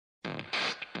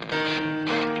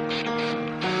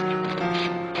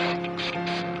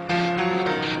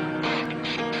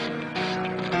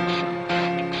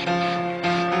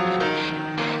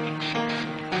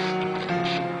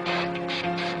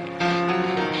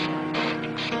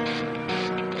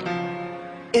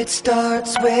It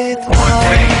starts with one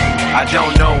thing, I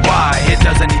don't know why. It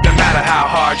doesn't even matter how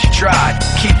hard you try.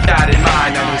 Keep that in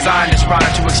mind. I designed this rhyme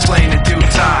to explain in due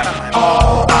time.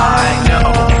 All I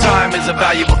know, time is a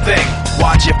valuable thing.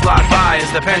 Watch it fly by as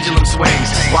the pendulum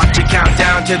swings. Watch it count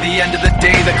down to the end of the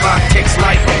day. The clock takes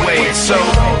life away. It's so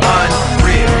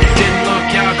unreal. Didn't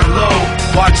look out below.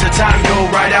 Watch the time go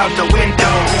right out the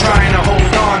window. Trying to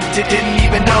hold on to didn't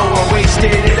even know I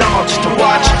wasted it all just to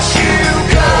watch you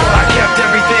go. I kept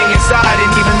everything inside,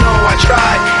 and even though I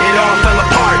tried, it all fell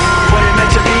apart. What it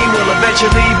meant to me will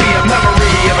eventually be a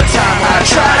memory of a time when I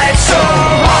tried so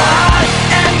hard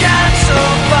and got so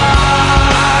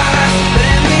far, but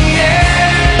in the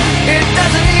end, it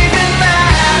doesn't even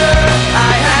matter.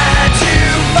 I had to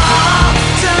fall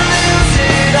to lose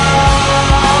it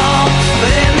all,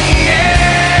 but in the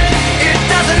end, it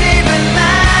doesn't even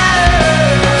matter.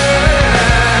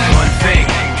 One thing,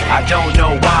 I don't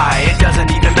know why. It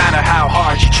doesn't even matter how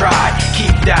hard you try.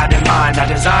 Keep that in mind. I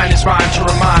designed this rhyme to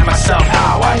remind myself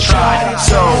how I tried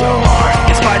so hard.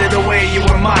 In spite of the way you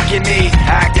were mocking me,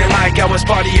 acting like I was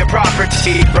part of your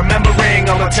property, remembering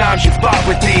all the times you fought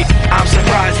with me, I'm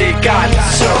surprised it got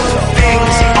so.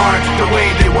 Things aren't the way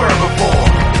they were before.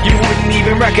 You wouldn't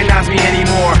even recognize me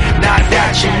anymore. Not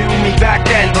that you knew me back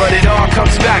then, but it all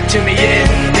comes back to me in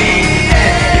the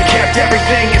end. You kept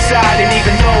everything inside, and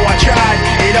even though I tried,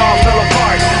 it all fell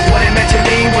apart. What it meant to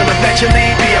me will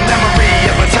eventually be a memory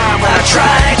of a time when I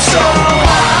tried so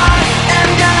hard and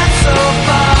got so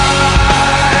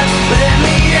far, but in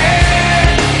the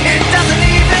end, it doesn't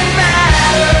even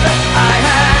matter. I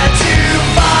had to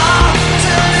fall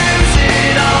to lose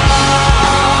it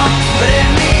all, but in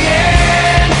the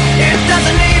end, it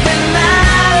doesn't even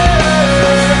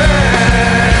matter.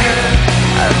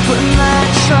 I put my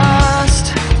trust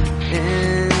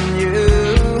in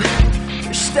you,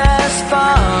 just as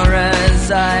far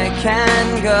as I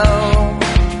can go.